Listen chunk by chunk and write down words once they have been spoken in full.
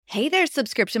Hey there,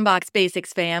 Subscription Box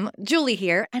Basics fam. Julie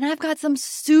here, and I've got some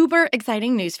super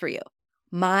exciting news for you.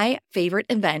 My favorite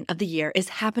event of the year is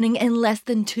happening in less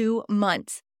than 2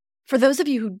 months. For those of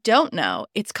you who don't know,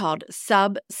 it's called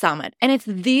Sub Summit, and it's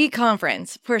the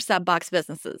conference for sub box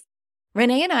businesses.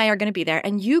 Renee and I are going to be there,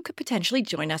 and you could potentially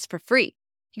join us for free.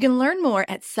 You can learn more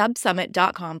at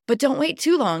subsummit.com, but don't wait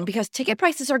too long because ticket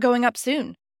prices are going up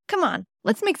soon. Come on,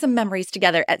 let's make some memories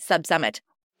together at Sub Summit.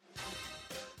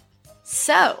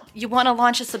 So, you want to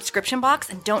launch a subscription box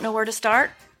and don't know where to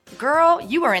start? Girl,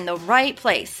 you are in the right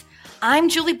place. I'm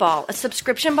Julie Ball, a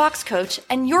subscription box coach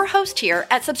and your host here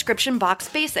at Subscription Box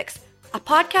Basics, a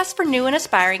podcast for new and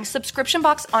aspiring subscription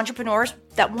box entrepreneurs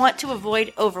that want to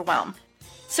avoid overwhelm.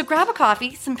 So grab a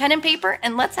coffee, some pen and paper,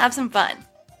 and let's have some fun.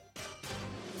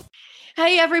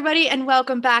 Hey, everybody, and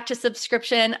welcome back to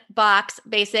Subscription Box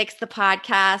Basics, the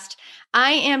podcast.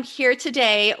 I am here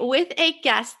today with a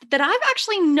guest that I've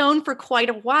actually known for quite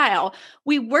a while.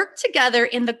 We worked together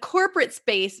in the corporate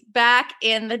space back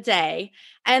in the day,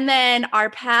 and then our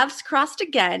paths crossed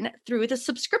again through the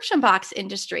subscription box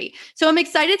industry. So I'm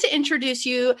excited to introduce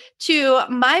you to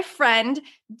my friend,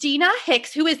 Dina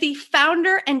Hicks, who is the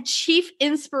founder and chief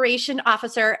inspiration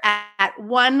officer at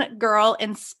One Girl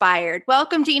Inspired.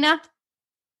 Welcome, Dina.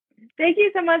 Thank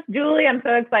you so much, Julie. I'm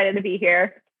so excited to be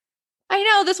here. I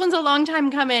know this one's a long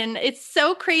time coming. It's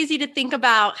so crazy to think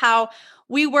about how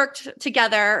we worked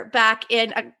together back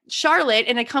in Charlotte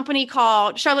in a company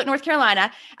called Charlotte, North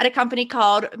Carolina, at a company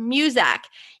called Muzak.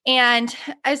 And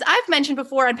as I've mentioned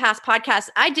before on past podcasts,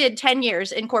 I did 10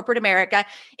 years in corporate America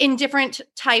in different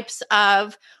types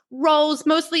of roles,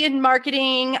 mostly in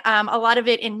marketing, a lot of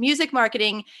it in music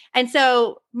marketing. And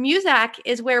so Muzak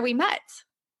is where we met.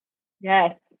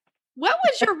 Yes. What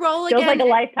was your role again? Feels like a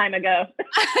lifetime ago.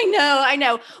 I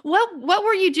know. What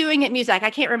were you doing at Muzak? I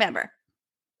can't remember.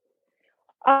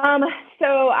 So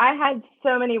I had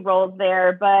so many roles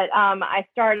there, but I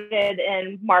started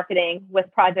in marketing with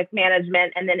project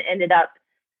management and then ended up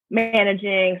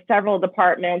managing several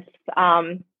departments,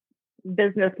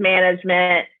 business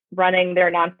management, running their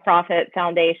nonprofit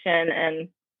foundation, and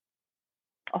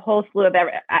a whole slew of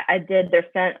I did their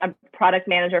scent, a product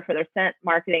manager for their scent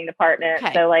marketing department.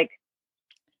 Okay. So like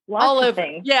lots all of over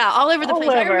things. Yeah, all over the place.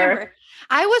 I remember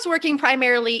I was working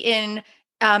primarily in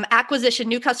acquisition,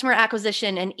 new customer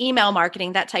acquisition and email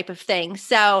marketing, that type of thing.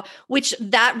 So, which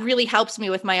that really helps me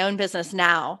with my own business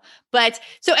now. But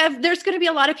so there's going to be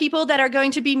a lot of people that are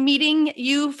going to be meeting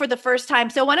you for the first time.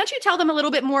 So why don't you tell them a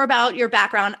little bit more about your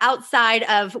background outside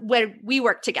of where we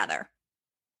work together?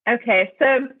 Okay.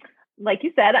 So like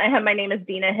you said, my name is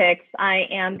Dina Hicks. I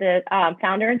am the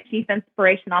founder and chief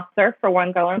inspiration officer for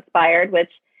One Girl Inspired,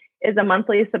 which is a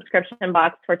monthly subscription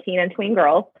box for teen and tween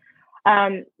girls.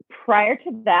 Prior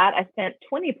to that, I spent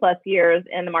 20 plus years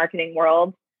in the marketing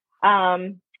world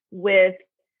with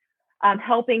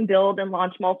helping build and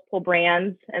launch multiple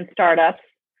brands and startups.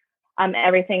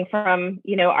 Everything from,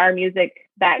 our music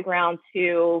background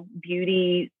to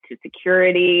beauty to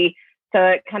security. So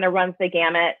it kind of runs the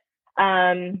gamut.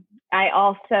 I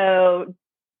also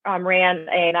ran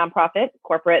a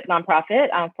corporate nonprofit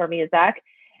for Muzak,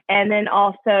 and then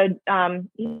also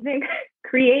even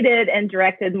created and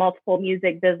directed multiple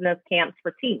music business camps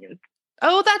for teens.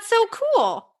 Oh, that's so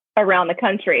cool. Around the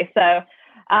country. So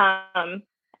I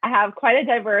have quite a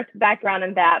diverse background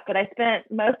in that, but I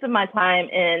spent most of my time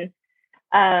in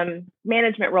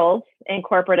management roles in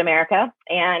corporate America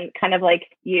and kind of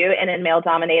like you and in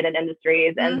male-dominated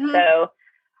industries. And so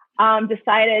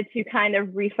decided to kind of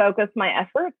refocus my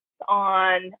efforts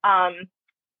on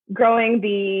growing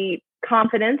the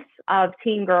confidence of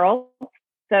teen girls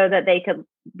so that they could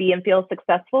be and feel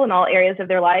successful in all areas of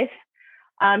their life.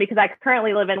 Because I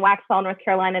currently live in Waxhaw, North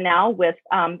Carolina now with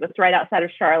it's right outside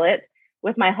of Charlotte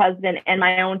with my husband and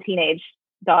my own teenage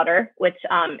daughter, which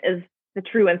is the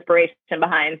true inspiration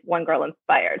behind One Girl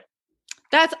Inspired.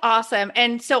 That's awesome.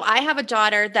 And so I have a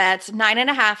daughter that's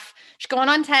 9.5. She's going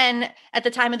on 10 at the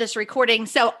time of this recording.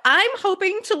 So I'm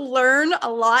hoping to learn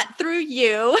a lot through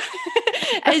you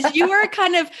as you are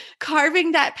kind of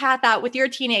carving that path out with your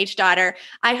teenage daughter.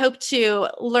 I hope to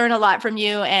learn a lot from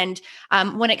you. And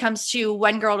when it comes to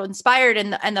One Girl Inspired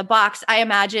and the box, I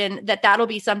imagine that that'll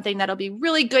be something that'll be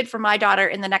really good for my daughter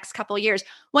in the next couple of years.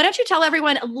 Why don't you tell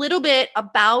everyone a little bit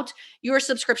about your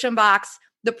subscription box,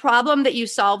 the problem that you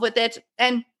solve with it,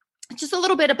 and just a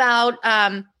little bit about,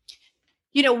 how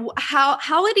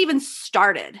it even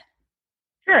started.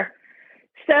 Sure.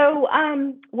 So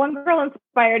One Girl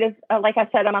Inspired is, like I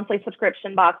said, a monthly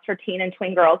subscription box for teen and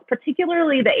tween girls,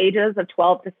 particularly the ages of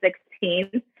 12 to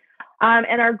 16.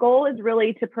 And our goal is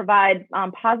really to provide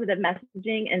positive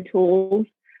messaging and tools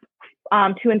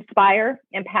to inspire,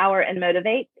 empower, and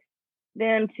motivate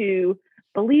them to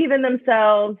believe in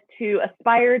themselves, to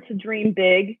aspire to dream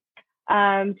big,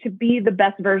 to be the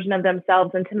best version of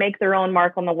themselves, and to make their own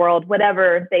mark on the world,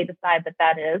 whatever they decide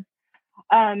that is.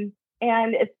 And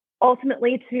it's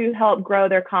ultimately to help grow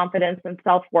their confidence and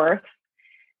self-worth,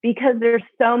 because there's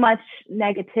so much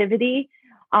negativity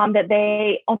that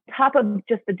they, on top of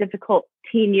just the difficult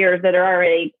teen years that are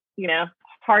already,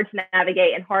 hard to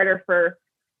navigate and harder for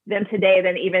them today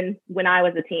than even when I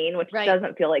was a teen, which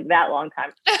doesn't feel like that long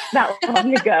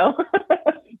ago.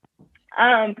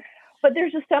 But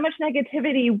there's just so much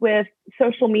negativity with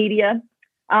social media,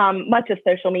 much of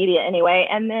social media anyway.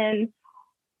 And then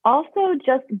also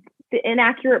just the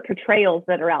inaccurate portrayals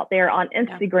that are out there on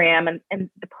Instagram and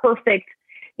the perfect,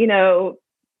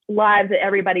 lives that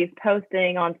everybody's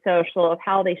posting on social of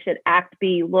how they should act,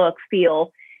 be, look,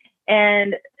 feel.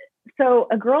 And so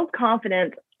a girl's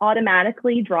confidence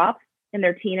automatically drops in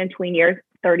their teen and tween years,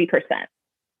 30%,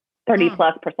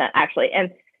 30+% actually.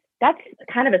 And that's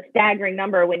kind of a staggering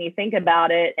number when you think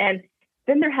about it. And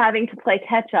then they're having to play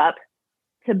catch up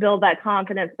to build that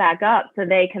confidence back up so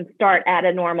they can start at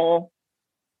a normal,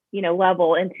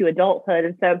 level into adulthood.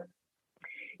 And so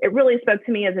it really spoke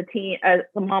to me as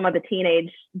the mom of a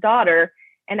teenage daughter.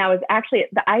 And I was actually,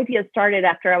 the idea started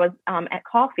after I was at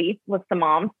coffee with some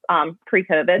moms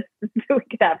pre-COVID, so we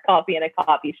could have coffee in a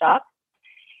coffee shop.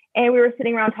 And we were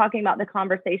sitting around talking about the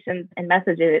conversations and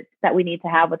messages that we need to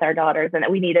have with our daughters and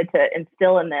that we needed to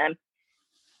instill in them.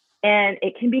 And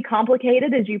it can be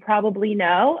complicated, as you probably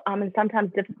know, and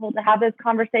sometimes difficult to have those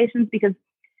conversations because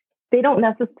they don't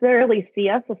necessarily see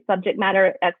us as subject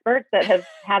matter experts that have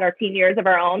had our teen years of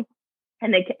our own.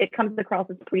 And it comes across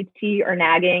as preachy or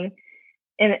nagging.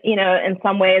 And, in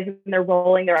some ways, they're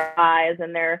rolling their eyes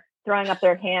and they're throwing up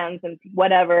their hands and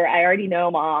whatever. I already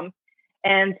know, Mom.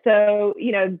 And so,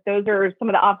 those are some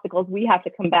of the obstacles we have to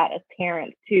combat as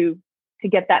parents to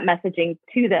get that messaging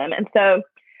to them. And so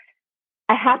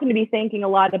I happen to be thinking a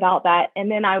lot about that. And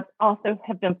then I also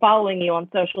have been following you on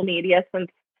social media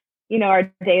since,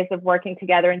 our days of working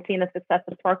together and seeing the success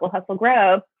of Sparkle Hustle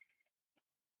Grow,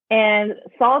 and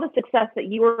saw the success that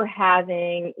you were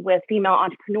having with female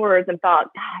entrepreneurs and thought,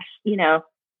 gosh,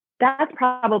 that's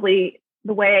probably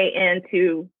the way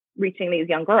into reaching these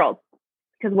young girls.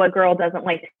 Because what girl doesn't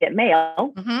like to get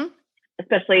mail,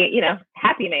 especially,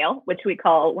 happy mail, which we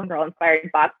call One Girl Inspired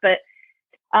Box. But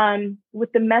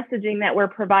with the messaging that we're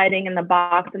providing in the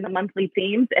box and the monthly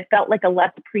themes, it felt like a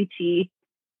less preachy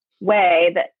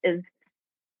way that is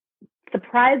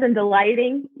surprise and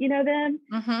delighting, them,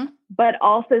 but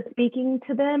also speaking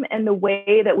to them in the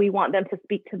way that we want them to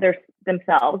speak to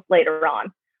themselves later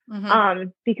on.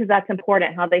 Because that's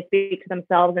important, how they speak to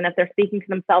themselves. And if they're speaking to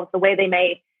themselves the way they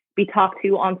may be talked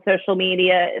to on social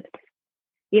media, it's,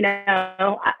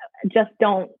 I just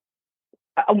don't,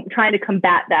 I'm trying to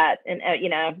combat that in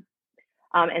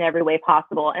every way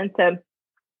possible. And so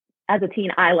as a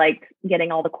teen, I liked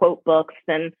getting all the quote books,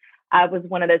 and I was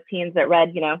one of those teens that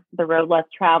read, The Road Less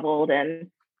Traveled and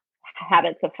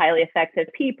Habits of Highly Effective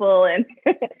People. And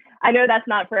I know that's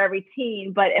not for every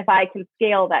teen, but if I can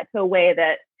scale that to a way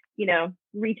that,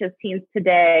 reaches teens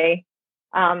today,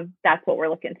 that's what we're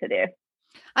looking to do.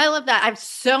 I love that. I have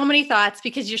so many thoughts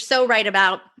because you're so right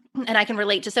about, and I can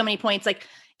relate to so many points. Like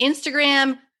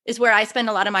Instagram is where I spend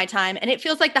a lot of my time, and it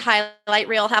feels like the highlight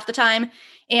reel half the time.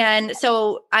 And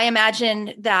so I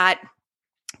imagine that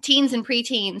teens and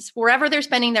preteens, wherever they're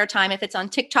spending their time, if it's on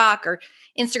TikTok or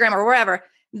Instagram or wherever,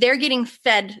 they're getting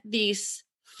fed these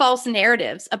false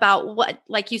narratives about what,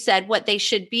 like you said, what they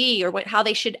should be or how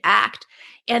they should act.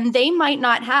 And they might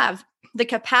not have the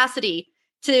capacity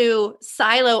to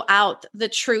silo out the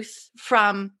truth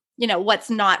from, what's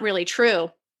not really true.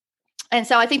 And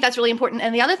so I think that's really important.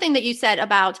 And the other thing that you said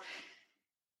about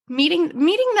meeting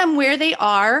them where they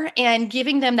are and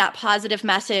giving them that positive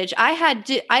message.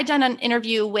 I done an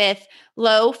interview with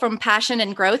Lo from Passion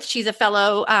and Growth. She's a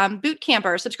fellow boot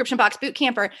camper, subscription box boot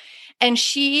camper. And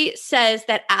she says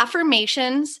that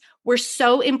affirmations were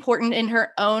so important in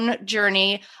her own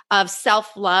journey of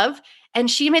self-love. And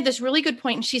she made this really good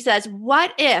point. And she says,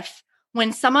 what if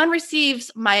when someone receives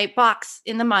my box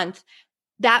in the month,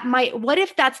 what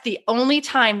if that's the only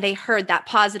time they heard that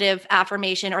positive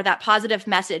affirmation or that positive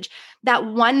message, that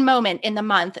one moment in the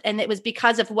month, and it was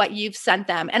because of what you've sent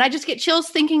them? And I just get chills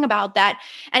thinking about that.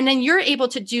 And then you're able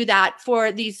to do that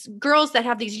for these girls that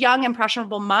have these young,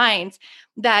 impressionable minds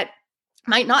that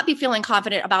might not be feeling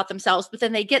confident about themselves, but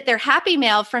then they get their happy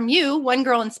mail from you, One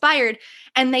Girl Inspired,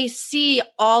 and they see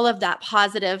all of that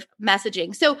positive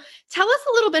messaging. So tell us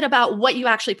a little bit about what you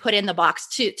actually put in the box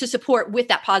to support with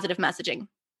that positive messaging.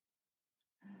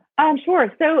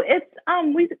 Sure. So it's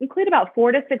we include about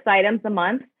 4 to 6 items a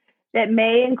month that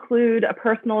may include a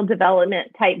personal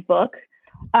development type book,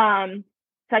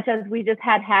 such as we just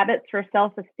had habits for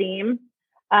self-esteem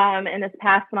in this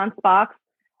past month's box.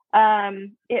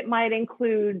 It might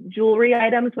include jewelry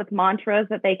items with mantras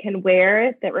that they can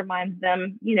wear that reminds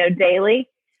them, daily.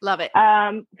 Love it.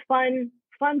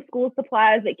 Fun school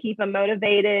supplies that keep them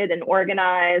motivated and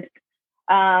organized,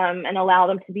 and allow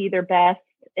them to be their best.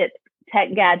 It's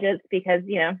tech gadgets because,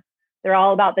 they're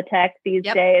all about the tech these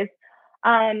days.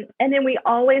 And then we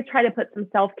always try to put some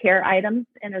self-care items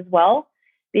in as well,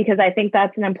 because I think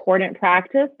that's an important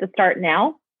practice to start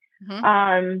now.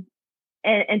 Mm-hmm.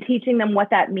 And teaching them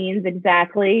what that means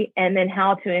exactly, and then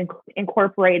how to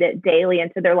incorporate it daily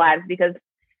into their lives. Because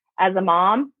as a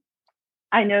mom,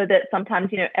 I know that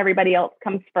sometimes, everybody else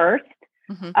comes first,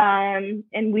 mm-hmm.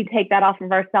 And we take that off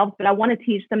of ourselves. But I want to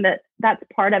teach them that that's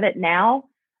part of it now,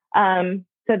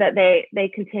 so that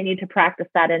they continue to practice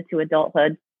that into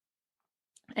adulthood.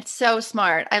 It's so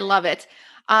smart. I love it.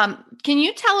 Can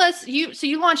you tell us,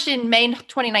 you launched in May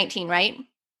 2019, right?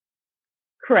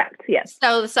 Correct. Yes.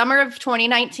 So the summer of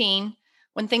 2019,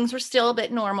 when things were still a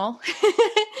bit normal.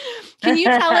 Can you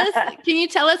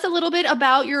tell us a little bit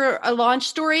about your launch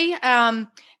story?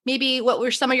 Maybe what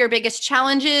were some of your biggest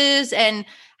challenges and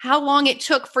how long it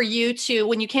took for you to,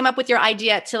 when you came up with your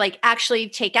idea, to actually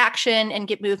take action and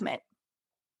get movement?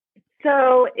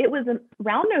 So it was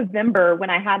around November when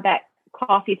I had that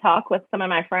coffee talk with some of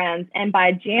my friends. And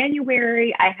by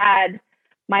January, I had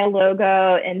my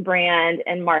logo and brand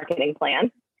and marketing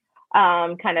plan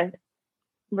kind of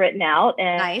written out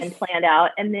and planned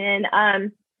out. And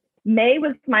then May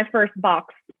was my first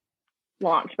box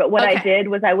launch. But what I did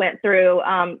was I went through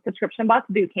Subscription Box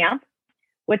Bootcamp,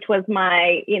 which was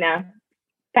my,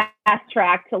 fast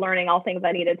track to learning all things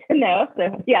I needed to know.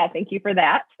 So yeah, thank you for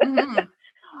that. Mm-hmm.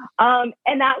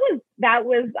 And that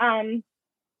was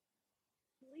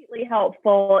completely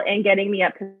helpful in getting me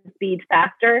up to speed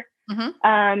faster.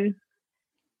 Mm-hmm.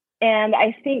 And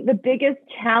I think the biggest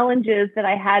challenges that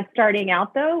I had starting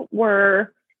out, though,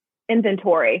 were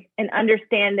inventory and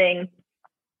understanding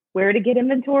where to get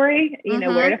inventory,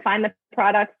 mm-hmm. where to find the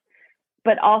products,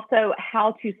 but also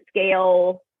how to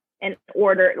scale and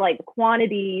order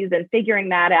quantities and figuring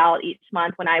that out each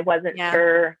month when I wasn't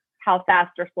sure how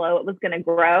fast or slow it was going to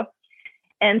grow.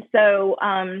 And so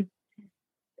a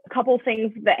couple of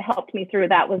things that helped me through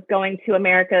that was going to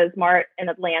America's Mart in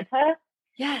Atlanta.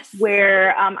 Yes.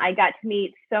 Where I got to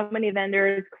meet so many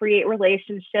vendors, create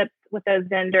relationships with those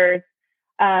vendors.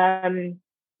 And,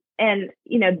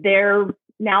 they're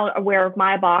now aware of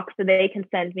my box, so they can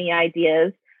send me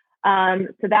ideas.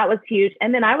 So that was huge.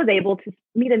 And then I was able to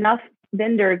meet enough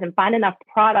vendors and find enough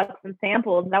products and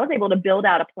samples. And I was able to build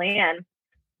out a plan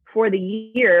for the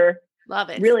year. Love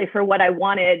it. Really for what I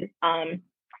wanted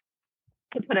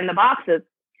to put in the boxes.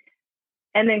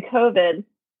 And then COVID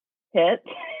hit.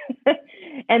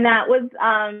 And that was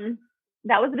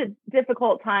a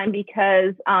difficult time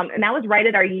because, and that was right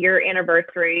at our year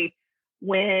anniversary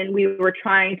when we were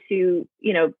trying to,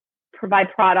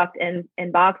 provide product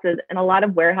in boxes, and a lot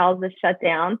of warehouses shut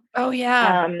down. Oh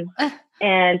yeah.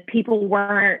 And people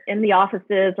weren't in the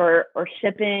offices or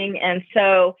shipping. And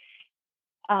so,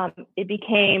 it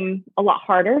became a lot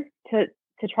harder to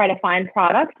try to find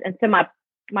products. And so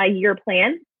my year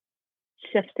plan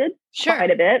shifted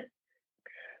quite a bit.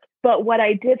 But what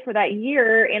I did for that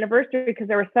year anniversary, because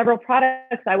there were several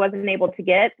products I wasn't able to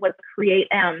get, was create,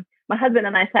 my husband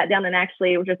and I sat down and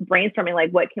actually were just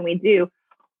brainstorming, what can we do?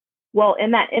 Well,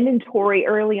 in that inventory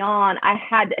early on, I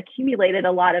had accumulated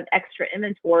a lot of extra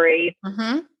inventory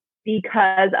mm-hmm.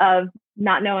 because of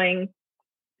not knowing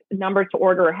numbers to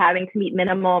order or having to meet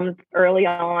minimums early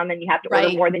on, and you have to order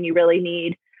more than you really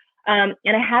need. And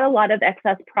I had a lot of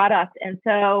excess product. And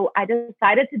so I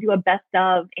decided to do a best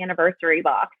of anniversary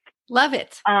box. Love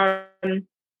it.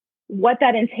 What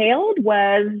that entailed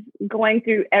was going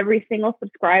through every single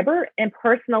subscriber and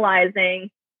personalizing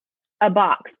a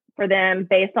box for them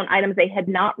based on items they had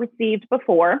not received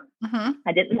before. Mm-hmm.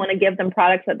 I didn't want to give them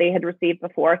products that they had received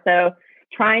before. So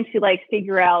trying to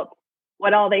figure out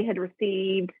what all they had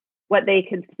received, what they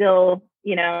could still,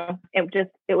 it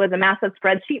was a massive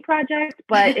spreadsheet project,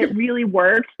 but it really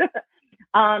worked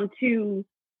to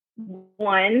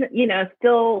one,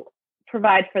 still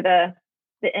provide for the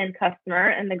end customer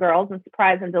and the girls and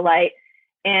surprise and delight.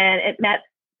 And it met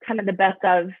kind of the best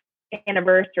of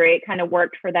anniversary. It kind of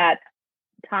worked for that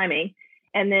timing.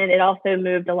 And then it also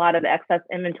moved a lot of excess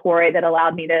inventory that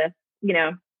allowed me to,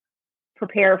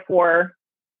 prepare for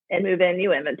and move in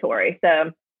new inventory.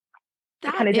 So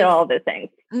I kind of did all of those things.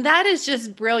 That is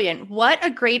just brilliant. What a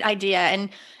great idea. And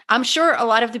I'm sure a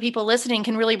lot of the people listening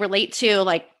can really relate to,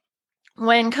 like,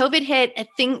 when COVID hit, I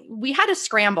think we had to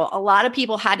scramble. A lot of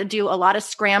people had to do a lot of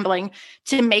scrambling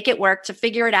to make it work, to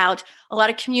figure it out. A lot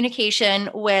of communication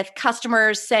with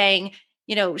customers saying,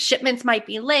 shipments might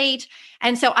be late.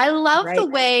 And so I love the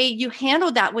way you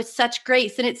handled that with such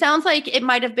grace. And it sounds like it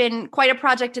might have been quite a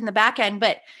project in the back end,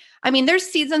 but I mean, there's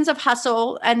seasons of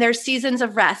hustle and there's seasons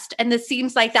of rest. And this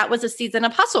seems like that was a season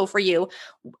of hustle for you.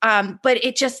 But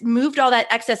it just moved all that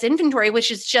excess inventory,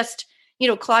 which is just,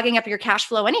 clogging up your cash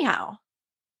flow anyhow.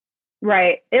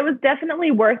 Right. It was definitely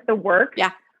worth the work.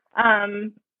 Yeah.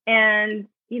 And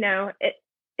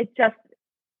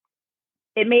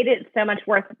it made it so much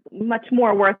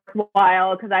more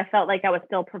worthwhile, because I felt like I was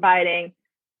still providing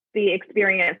the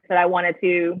experience that I wanted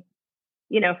to,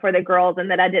 for the girls,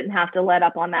 and that I didn't have to let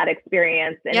up on that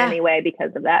experience in any way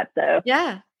because of that. So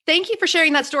yeah. Thank you for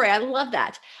sharing that story. I love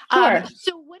that. Sure.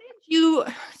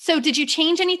 Did you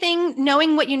change anything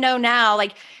knowing what you know now?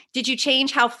 Like, did you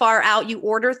change how far out you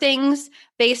order things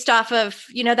based off of,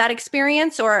 that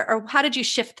experience, or how did you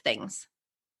shift things?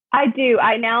 I do.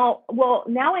 Now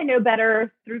I know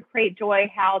better through Cratejoy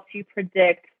how to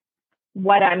predict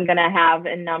what I'm going to have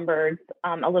in numbers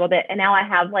a little bit. And now I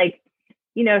have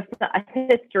a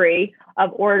history of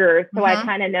orders. So I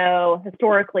kind of know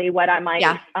historically what I might,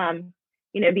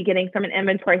 be getting from an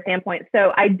inventory standpoint.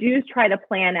 So I do try to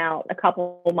plan out a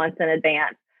couple months in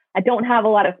advance. I don't have a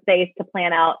lot of space to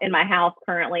plan out in my house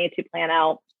currently to plan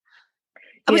out.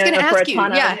 I was going to ask you,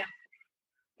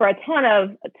 for a ton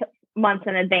of months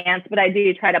in advance, but I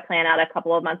do try to plan out a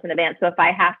couple of months in advance. So if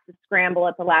I have to scramble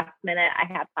at the last minute, I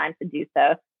have time to do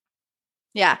so.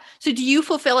 Yeah. So do you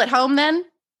fulfill at home then?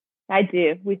 I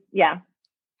do. With the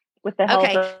help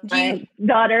of my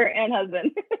daughter and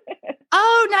husband.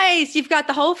 Oh, nice. You've got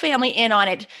the whole family in on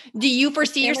it. Do you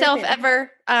foresee yourself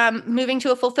ever moving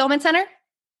to a fulfillment center?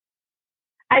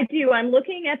 I do. I'm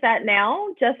looking at that now,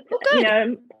 just,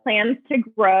 plans to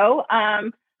grow.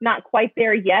 Not quite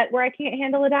there yet where I can't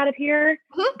handle it out of here,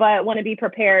 but want to be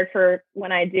prepared for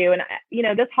when I do. And,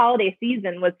 this holiday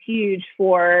season was huge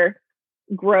for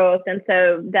growth. And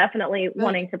so definitely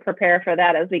wanting to prepare for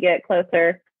that as we get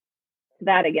closer to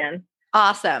that again.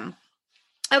 Awesome.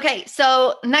 Okay.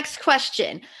 So next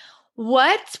question.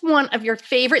 What's one of your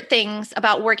favorite things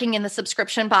about working in the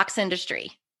subscription box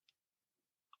industry?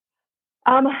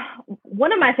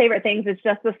 One of my favorite things is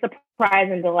just the surprise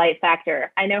and delight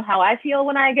factor. I know how I feel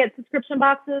when I get subscription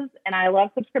boxes, and I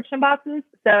love subscription boxes.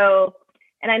 So,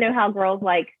 and I know how girls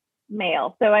like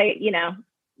mail. So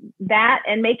that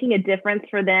and making a difference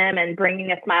for them and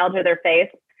bringing a smile to their face,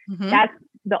 that's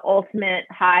the ultimate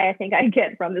high I think I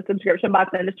get from the subscription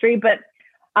box industry. But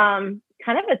kind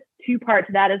of a two-part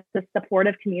to that is the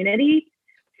supportive community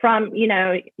from,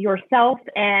 yourself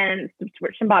and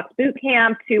Subscription Box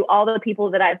Bootcamp to all the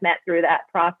people that I've met through that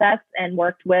process and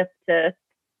worked with to,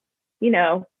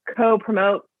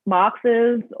 co-promote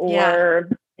boxes or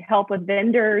help with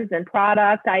vendors and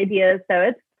product ideas.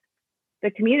 So the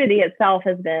community itself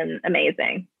has been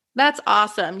amazing. That's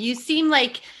awesome. You seem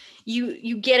like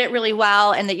you get it really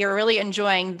well and that you're really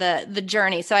enjoying the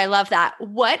journey. So I love that.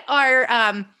 What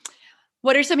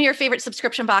are some of your favorite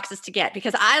subscription boxes to get?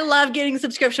 Because I love getting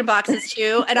subscription boxes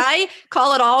too. And I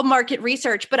call it all market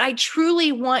research, but I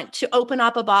truly want to open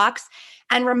up a box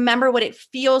and remember what it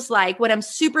feels like when I'm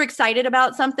super excited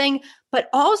about something, but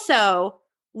also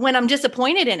when I'm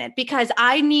disappointed in it, because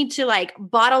I need to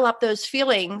bottle up those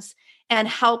feelings and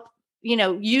help,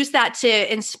 use that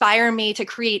to inspire me to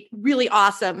create really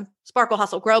awesome Sparkle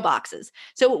Hustle Grow boxes.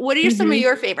 So what are some of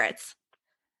your favorites?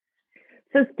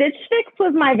 So Stitch Fix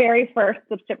was my very first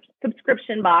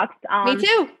subscription box. Me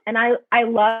too. And I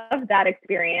love that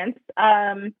experience.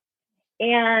 And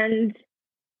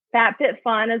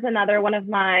FabFitFun is another one of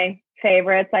my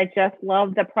favorites. I just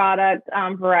love the product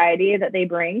variety that they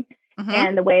bring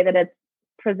and the way that it's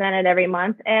presented every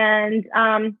month. And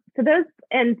so those,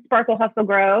 and Sparkle Hustle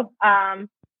Grow,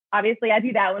 obviously I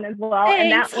do that one as well. Thanks.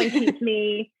 And that one keeps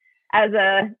me as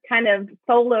a kind of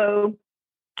solo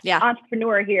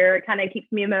entrepreneur here. It kind of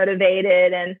keeps me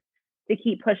motivated and to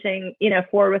keep pushing,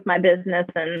 forward with my business.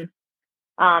 And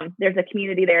there's a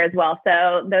community there as well.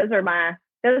 So those are my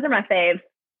faves.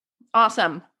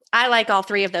 Awesome. I like all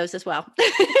three of those as well.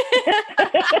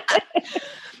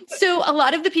 So a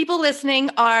lot of the people listening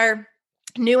are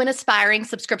new and aspiring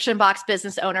subscription box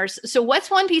business owners. So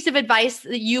what's one piece of advice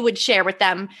that you would share with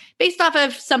them based off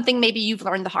of something maybe you've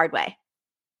learned the hard way?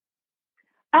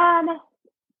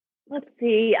 Let's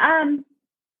see. I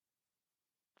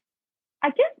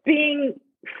guess being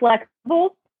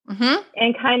flexible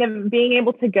and kind of being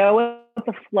able to go with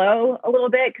the flow a little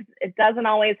bit, because it doesn't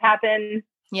always happen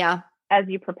as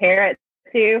you prepare it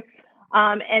to.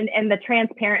 And the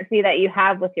transparency that you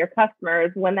have with your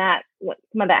customers when that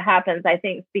happens, I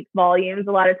think speaks volumes.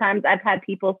 A lot of times I've had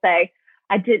people say,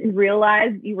 I didn't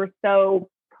realize you were so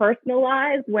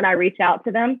personalized when I reach out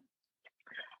to them.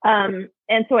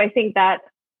 And so I think that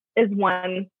is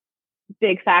one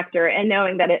big factor, and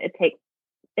knowing that it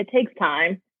takes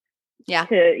time.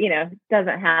 To,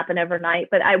 doesn't happen overnight.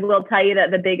 But I will tell you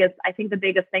that the biggest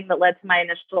thing that led to my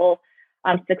initial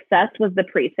success was the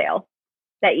pre-sale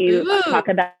that you talk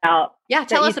about. Yeah,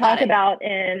 tell us about it. About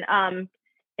in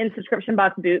Subscription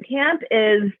Box Bootcamp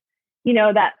is,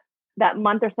 that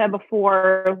month or so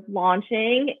before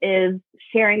launching is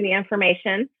sharing the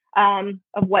information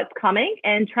of what's coming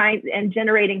and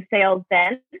generating sales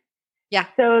then. Yeah.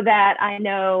 So that I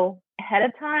know ahead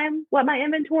of time what my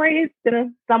inventory is going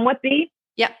to somewhat be.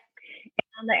 Yep.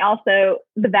 And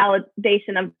the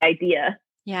validation of the idea.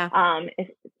 Yeah. If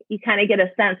you kind of get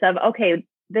a sense of, okay,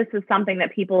 this is something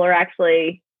that people are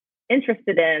actually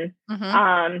interested in,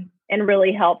 and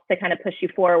really helps to kind of push you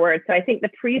forward. So I think the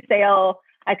pre-sale,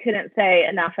 I couldn't say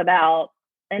enough about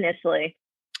initially.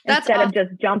 Instead of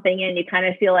just jumping in, you kind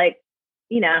of feel like,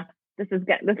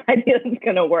 this idea is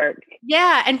going to work.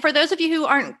 Yeah. And for those of you who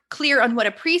aren't clear on what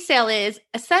a pre-sale is,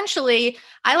 essentially,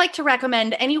 I like to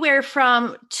recommend anywhere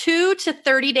from 2 to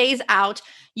 30 days out,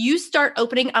 you start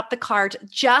opening up the cart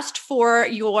just for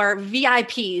your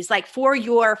VIPs, like for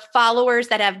your followers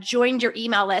that have joined your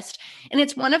email list. And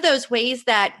it's one of those ways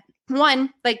that,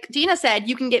 one, like Dina said,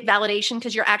 you can get validation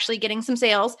because you're actually getting some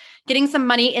sales, getting some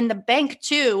money in the bank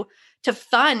too, to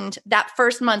fund that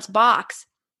first month's box.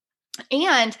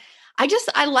 And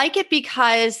I like it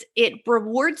because it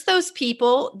rewards those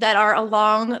people that are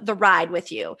along the ride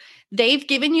with you. They've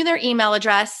given you their email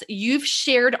address. You've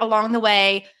shared along the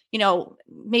way,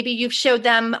 maybe you've showed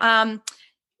them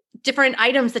different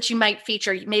items that you might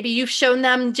feature. Maybe you've shown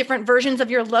them different versions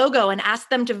of your logo and asked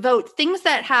them to vote, things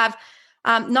that have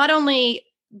not only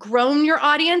grown your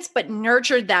audience, but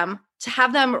nurtured them to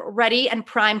have them ready and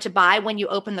primed to buy when you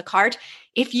open the cart.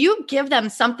 If you give them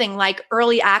something like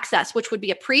early access, which would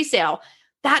be a pre-sale,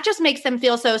 that just makes them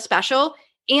feel so special,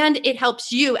 and it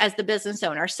helps you as the business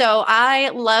owner. So I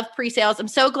love pre-sales. I'm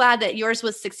so glad that yours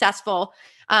was successful.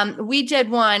 We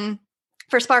did one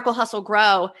for Sparkle Hustle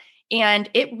Grow, and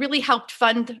it really helped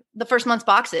fund the first month's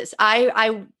boxes.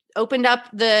 I opened up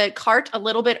the cart a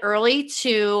little bit early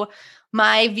to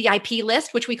my VIP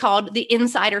list, which we called the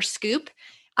Insider Scoop.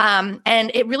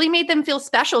 And it really made them feel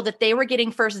special that they were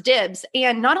getting first dibs.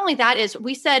 And not only that is,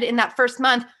 we said in that first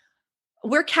month,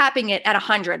 we're capping it at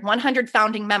 100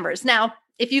 founding members. Now,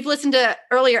 if you've listened to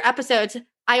earlier episodes,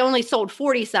 I only sold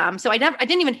 40 some. So I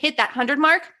didn't even hit that 100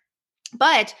 mark,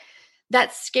 but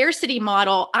that scarcity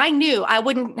model, I knew I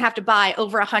wouldn't have to buy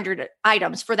over 100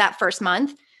 items for that first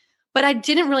month, but I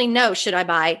didn't really know, should I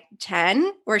buy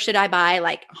 10 or should I buy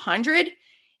like 100?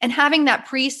 And having that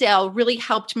pre-sale really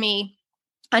helped me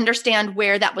understand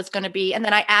where that was going to be. And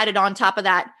then I added on top of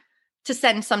that to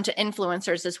send some to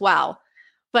influencers as well.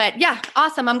 But yeah,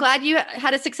 awesome. I'm glad you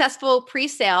had a successful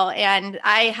pre-sale, and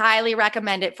I highly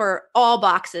recommend it for all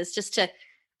boxes, just to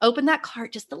open that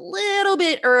cart just a little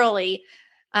bit early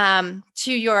to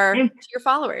your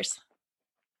followers.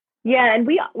 Yeah. And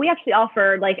we actually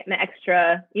offer like an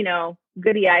extra,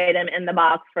 goodie item in the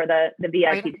box for the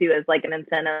VIP too, as like an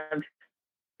incentive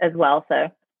as well. So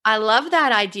I love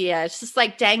that idea. It's just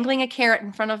like dangling a carrot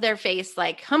in front of their face,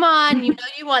 like, come on, you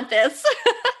want this.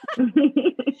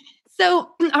 So,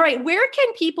 all right, where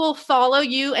can people follow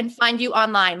you and find you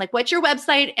online? Like, what's your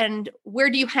website and where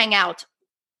do you hang out?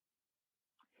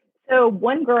 So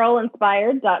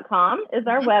onegirlinspired.com is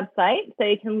our website. So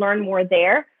you can learn more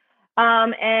there.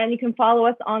 And you can follow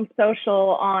us on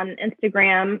social, on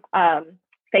Instagram,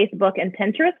 Facebook, and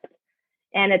Pinterest.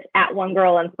 And it's at One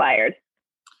Girl Inspired.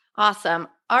 Awesome.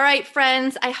 All right,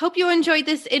 friends, I hope you enjoyed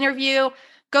this interview.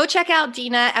 Go check out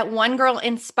Dina at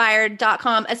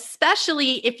onegirlinspired.com,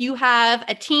 especially if you have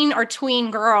a teen or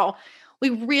tween girl. We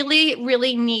really,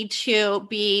 really need to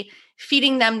be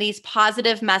feeding them these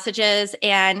positive messages,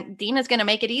 and Dina's going to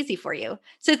make it easy for you.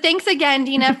 So thanks again,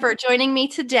 Dina, for joining me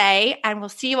today, and we'll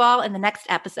see you all in the next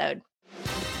episode.